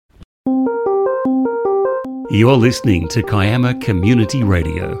You're listening to Kiama Community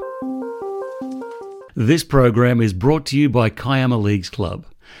Radio. This program is brought to you by Kiama Leagues Club,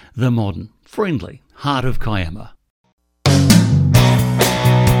 the modern, friendly heart of Kiama.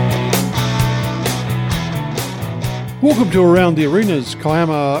 Welcome to Around the Arenas,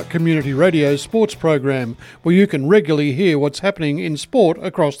 Kiama Community Radio sports program, where you can regularly hear what's happening in sport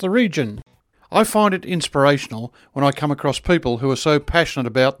across the region. I find it inspirational when I come across people who are so passionate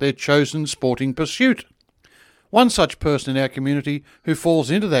about their chosen sporting pursuit. One such person in our community who falls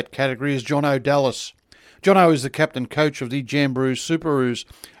into that category is Jono Dallas. Jono is the captain coach of the Jamberoo Superoos,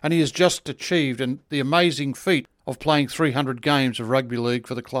 and he has just achieved the amazing feat of playing 300 games of rugby league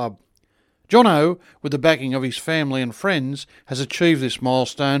for the club. Jono, with the backing of his family and friends, has achieved this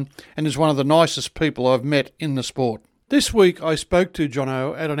milestone and is one of the nicest people I've met in the sport. This week I spoke to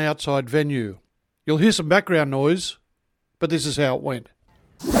Jono at an outside venue. You'll hear some background noise, but this is how it went.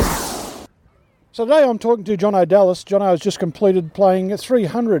 So today I'm talking to Jono Dallas. Jono has just completed playing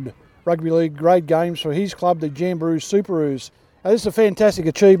 300 rugby league grade games for his club, the Jamberoo Superoos. Now, this is a fantastic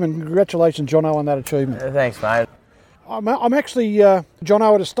achievement. Congratulations, Jono, on that achievement. Thanks, mate. I'm actually,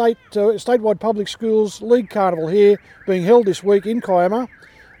 Jono, at a statewide public schools league carnival here being held this week in Kiama.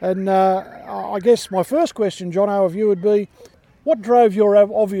 And I guess my first question, Jono, of you would be, what drove your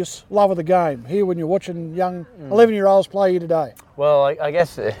obvious love of the game here when you're watching young 11-year-olds play here today? Well, I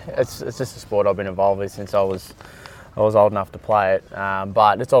guess it's just a sport I've been involved with since I was old enough to play it.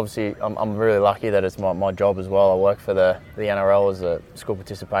 But it's obviously, I'm really lucky that it's my job as well. I work for the NRL as a school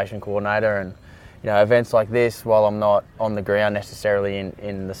participation coordinator, and events like this, while I'm not on the ground necessarily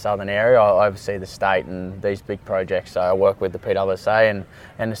in the southern area, I oversee the state and these big projects. So I work with the PWSA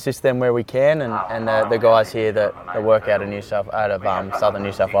and assist them where we can, and the guys here that work out of southern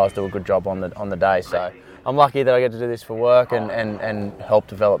New South Wales do a good job on the day. So I'm lucky that I get to do this for work and help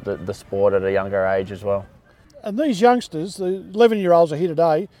develop the sport at a younger age as well. And these youngsters, the 11-year-olds are here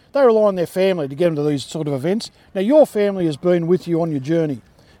today, they rely on their family to get them to these sort of events. Now, your family has been with you on your journey.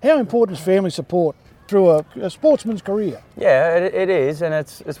 How important is family support through a sportsman's career? Yeah, it is, and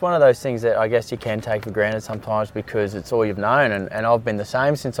it's one of those things that I guess you can take for granted sometimes because it's all you've known, and I've been the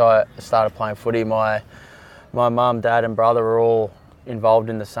same since I started playing footy. My mum, dad and brother are all involved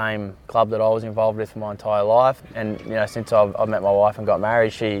in the same club that I was involved with for my entire life, and since I've met my wife and got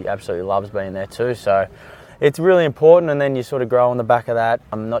married, she absolutely loves being there too. So it's really important, and then you sort of grow on the back of that.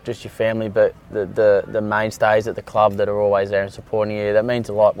 Not just your family, but the mainstays at the club that are always there and supporting you. That means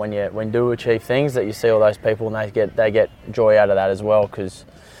a lot when you do achieve things, that you see all those people and they get joy out of that as well. Because,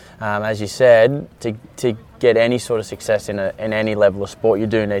 as you said, to get any sort of success in any level of sport, you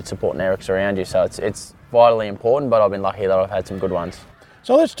do need support networks around you. So it's vitally important. But I've been lucky that I've had some good ones.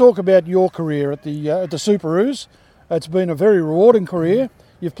 So let's talk about your career at the Superoos. It's been a very rewarding career.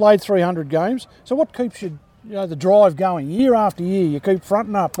 You've played 300 games. So what keeps you? The drive going year after year, you keep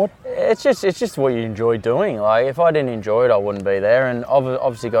fronting up. What? It's just what you enjoy doing. Like, if I didn't enjoy it, I wouldn't be there. And I've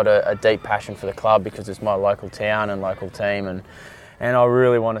obviously got a deep passion for the club because it's my local town and local team, and I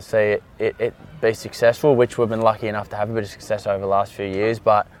really want to see it be successful, which we've been lucky enough to have a bit of success over the last few years.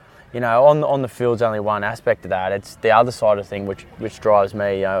 But on the field's only one aspect of that. It's the other side of the thing which drives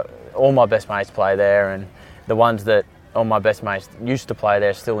me. All my best mates play there, and the ones that all my best mates used to play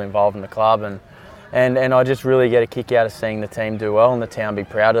there are still involved in the club, and I just really get a kick out of seeing the team do well and the town be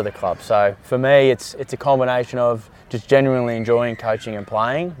proud of the club. So for me, it's a combination of just genuinely enjoying coaching and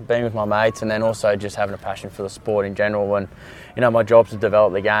playing, being with my mates, and then also just having a passion for the sport in general. When my job's to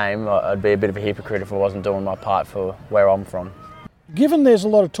develop the game, I'd be a bit of a hypocrite if I wasn't doing my part for where I'm from. Given there's a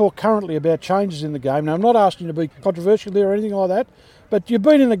lot of talk currently about changes in the game, now I'm not asking you to be controversial there or anything like that, but you've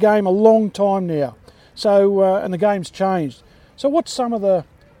been in the game a long time now, so and the game's changed. So what's some of the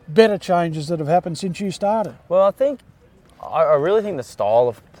better changes that have happened since you started? Well, I really think the style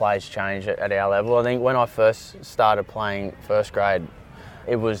of play's changed at our level. I think when I first started playing first grade,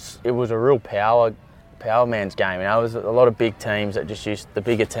 it was a real power man's game. It was a lot of big teams that the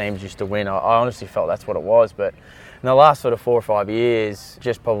bigger teams used to win. I honestly felt that's what it was. But in the last sort of 4 or 5 years,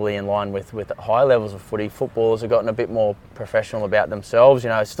 just probably in line with high levels of footy, footballers have gotten a bit more professional about themselves.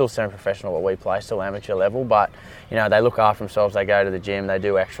 It's still semi-professional what we play, still amateur level, but they look after themselves. They go to the gym, they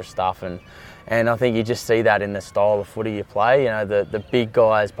do extra stuff, and I think you just see that in the style of footy you play. The big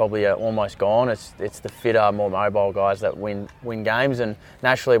guys probably are almost gone. It's the fitter, more mobile guys that win games, and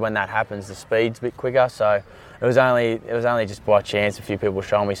naturally when that happens, the speed's a bit quicker. So it was only just by chance a few people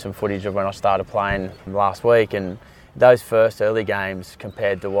showing me some footage of when I started playing last week, and those first early games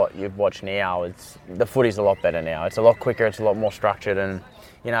compared to what you've watched now, the footy's a lot better now. It's a lot quicker, it's a lot more structured, and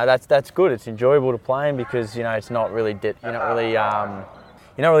that's good. It's enjoyable to play in because it's not really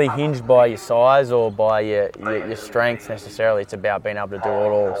you're not really hinged by your size or by your strength necessarily. It's about being able to do it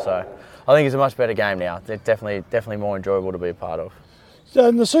all. So I think it's a much better game now. It's definitely more enjoyable to be a part of. So,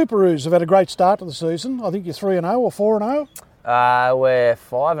 and the Superoos have had a great start to the season. I think you're 3-0 or 4-0. We're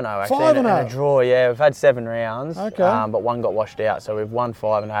 5-0 actually, 5-0. and a draw. Yeah, we've had 7 rounds, okay. But one got washed out, so we've won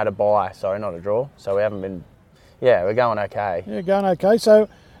 5 and had a bye. Sorry, not a draw. So we haven't been. Yeah, we're going okay. Yeah, going okay. So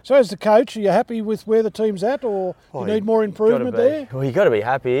as the coach, are you happy with where the team's at, or you need more improvement there? Well, you got to be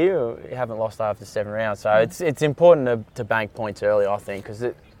happy. You haven't lost after 7 rounds, so it's important to bank points early, I think, because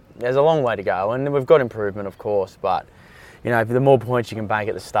there's a long way to go, and we've got improvement, of course, but. The more points you can bank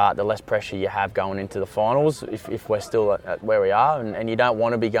at the start, the less pressure you have going into the finals if we're still at where we are. And you don't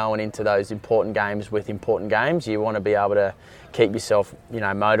want to be going into those important games with important games. You want to be able to keep yourself,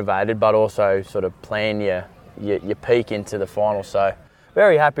 motivated, but also sort of plan your peak into the final. So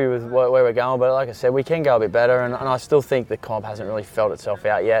very happy with where we're going. But like I said, we can go a bit better. And I still think the comp hasn't really felt itself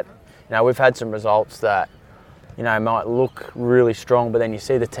out yet. We've had some results that might look really strong, but then you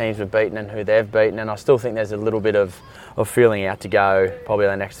see the teams we've beaten and who they've beaten, and I still think there's a little bit of feeling out to go probably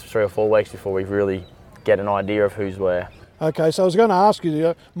the next 3 or 4 weeks before we really get an idea of who's where. Okay, so I was going to ask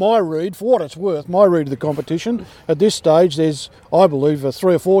you, my read, for what it's worth, my read of the competition, at this stage there's, I believe,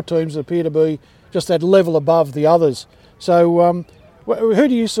 3 or 4 teams that appear to be just that level above the others. So who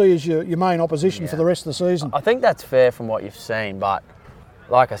do you see as your main opposition for the rest of the season? I think that's fair from what you've seen, but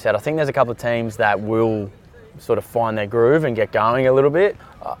like I said, I think there's a couple of teams that will sort of find their groove and get going a little bit.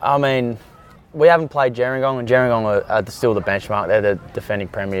 I mean, we haven't played Gerringong, and Gerringong are still the benchmark. They're the defending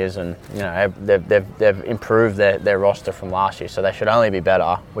premiers, and they've improved their roster from last year, so they should only be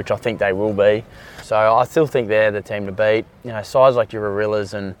better, which I think they will be. So I still think they're the team to beat. Sides like your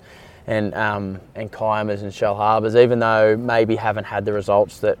Arillas and Kyamas and Shellharbours, even though maybe haven't had the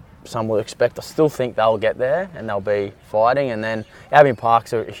results that some will expect, I still think they'll get there and they'll be fighting. And then Albion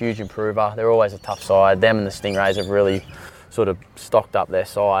Park's a huge improver. They're always a tough side. Them and the Stingrays have really sort of stocked up their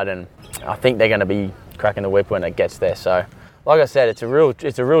side, and I think they're going to be cracking the whip when it gets there. So, like I said, it's a real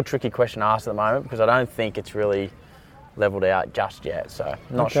tricky question to ask at the moment, because I don't think it's really levelled out just yet. So,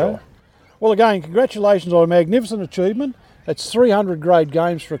 not sure. Well, again, congratulations on a magnificent achievement. It's 300 grade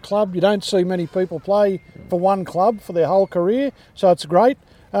games for a club. You don't see many people play for one club for their whole career, so it's great.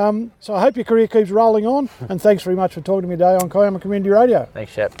 So I hope your career keeps rolling on, and thanks very much for talking to me today on Kiama Community Radio.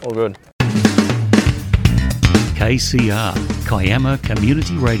 Thanks, Shep. All good. KCR,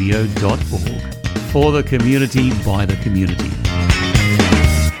 KiamaCommunityRadio.org. For the community, by the community.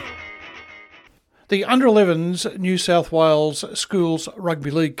 The Under-11s New South Wales Schools Rugby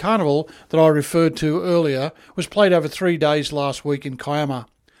League Carnival that I referred to earlier was played over 3 days last week in Kiama.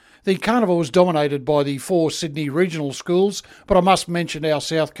 The carnival was dominated by the 4 Sydney regional schools, but I must mention our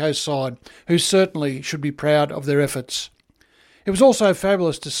South Coast side, who certainly should be proud of their efforts. It was also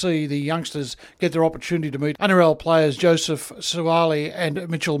fabulous to see the youngsters get their opportunity to meet NRL players Joseph Suwali and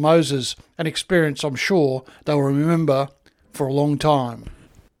Mitchell Moses, an experience I'm sure they will remember for a long time.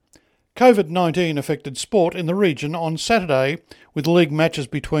 COVID-19 affected sport in the region on Saturday, with league matches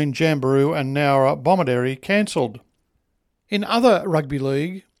between Jamberoo and Nowra Bomaderry cancelled. In other rugby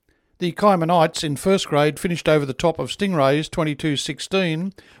league, the Kiama Knights in first grade finished over the top of Stingrays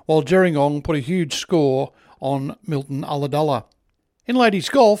 22-16, while Gerringong put a huge score on Milton Ulladulla. In ladies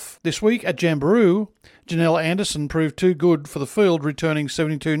golf, this week at Jamberoo, Janelle Anderson proved too good for the field, returning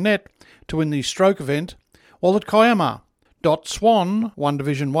 72 net to win the stroke event, while at Kiama, Dot Swan won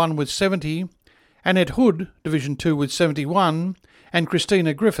Division 1 with 70, Annette Hood Division 2 with 71, and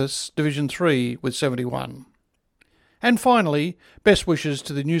Christina Griffiths Division 3 with 71. And finally, best wishes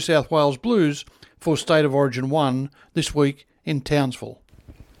to the New South Wales Blues for State of Origin 1 this week in Townsville.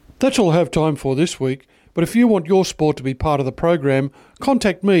 That's all I have time for this week, but if you want your sport to be part of the program,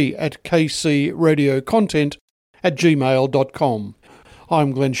 contact me at kcradiocontent@gmail.com.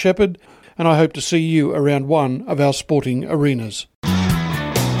 I'm Glenn Shepherd, and I hope to see you around one of our sporting arenas.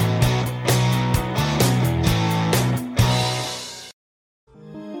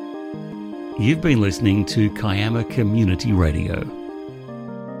 You've been listening to Kiama Community Radio.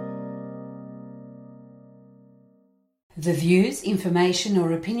 The views, information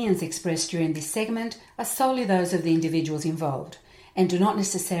or opinions expressed during this segment are solely those of the individuals involved and do not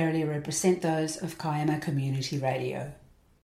necessarily represent those of Kiama Community Radio.